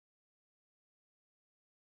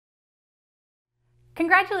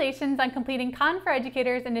Congratulations on completing Khan for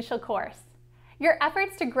Educators initial course. Your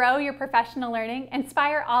efforts to grow your professional learning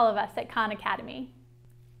inspire all of us at Khan Academy.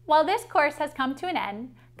 While this course has come to an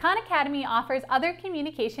end, Khan Academy offers other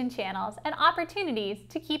communication channels and opportunities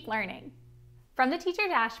to keep learning. From the teacher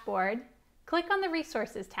dashboard, click on the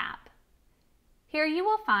Resources tab. Here you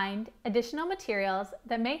will find additional materials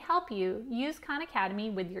that may help you use Khan Academy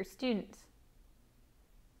with your students.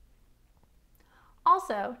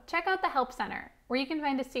 Also, check out the Help Center, where you can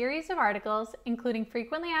find a series of articles including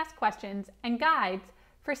frequently asked questions and guides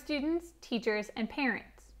for students, teachers, and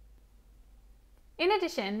parents. In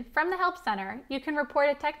addition, from the Help Center, you can report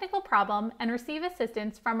a technical problem and receive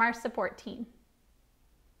assistance from our support team.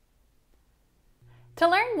 To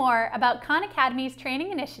learn more about Khan Academy's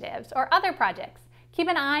training initiatives or other projects, keep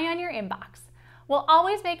an eye on your inbox. We'll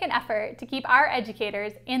always make an effort to keep our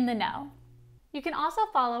educators in the know. You can also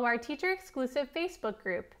follow our teacher-exclusive Facebook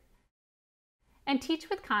group and Teach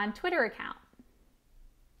with Khan Twitter account.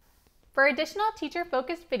 For additional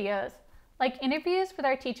teacher-focused videos, like interviews with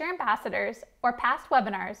our teacher ambassadors or past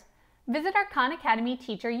webinars, visit our Khan Academy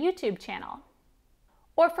Teacher YouTube channel.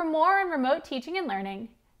 Or for more on remote teaching and learning,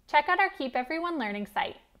 check out our Keep Everyone Learning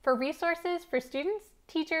site for resources for students,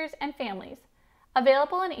 teachers, and families,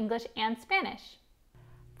 available in English and Spanish.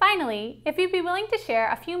 Finally, if you'd be willing to share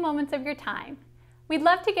a few moments of your time, we'd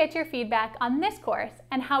love to get your feedback on this course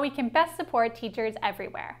and how we can best support teachers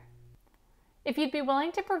everywhere. If you'd be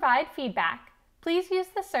willing to provide feedback, please use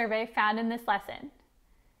the survey found in this lesson.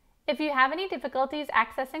 If you have any difficulties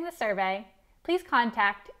accessing the survey, please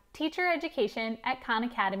contact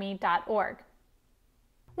teachereducation@khanacademy.org.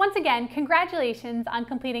 Once again, congratulations on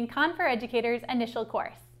completing Khan for Educators initial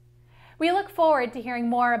course. We look forward to hearing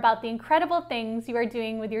more about the incredible things you are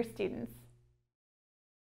doing with your students.